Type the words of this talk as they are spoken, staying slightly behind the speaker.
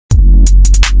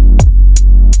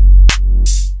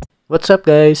What's up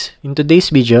guys? In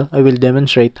today's video, I will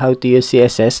demonstrate how to use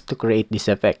CSS to create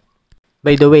this effect.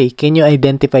 By the way, can you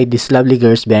identify these lovely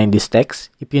girls behind this text?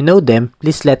 If you know them,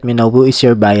 please let me know who is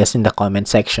your bias in the comment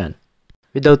section.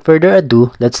 Without further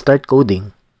ado, let's start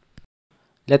coding.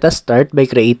 Let us start by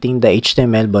creating the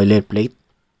HTML boilerplate,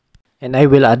 and I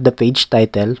will add the page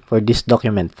title for this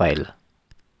document file.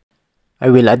 I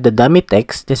will add the dummy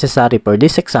text necessary for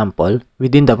this example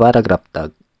within the paragraph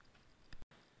tag.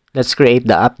 Let's create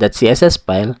the app.css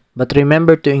file, but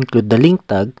remember to include the link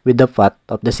tag with the path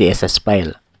of the CSS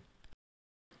file.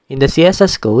 In the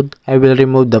CSS code, I will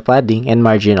remove the padding and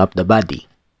margin of the body.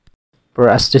 For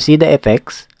us to see the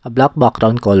effects, a black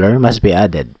background color must be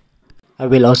added. I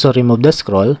will also remove the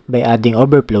scroll by adding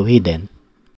overflow hidden.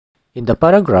 In the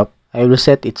paragraph, I will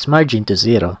set its margin to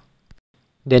 0.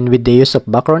 Then with the use of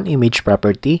background image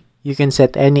property, you can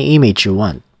set any image you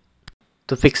want.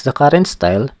 To fix the current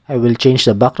style, I will change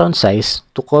the background size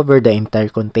to cover the entire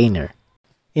container.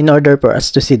 In order for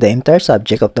us to see the entire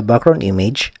subject of the background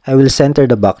image, I will center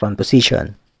the background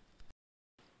position.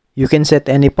 You can set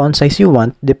any font size you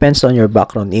want, depends on your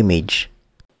background image.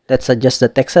 Let's adjust the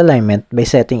text alignment by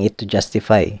setting it to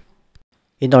justify.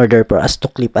 In order for us to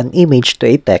clip an image to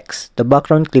a text, the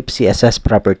background clip CSS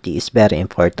property is very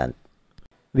important.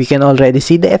 We can already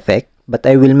see the effect, but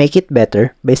I will make it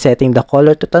better by setting the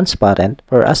color to transparent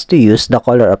for us to use the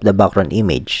color of the background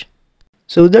image.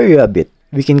 So there you have it.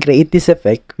 We can create this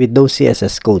effect with those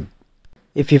CSS code.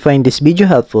 If you find this video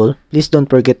helpful, please don't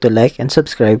forget to like and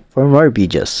subscribe for more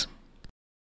videos.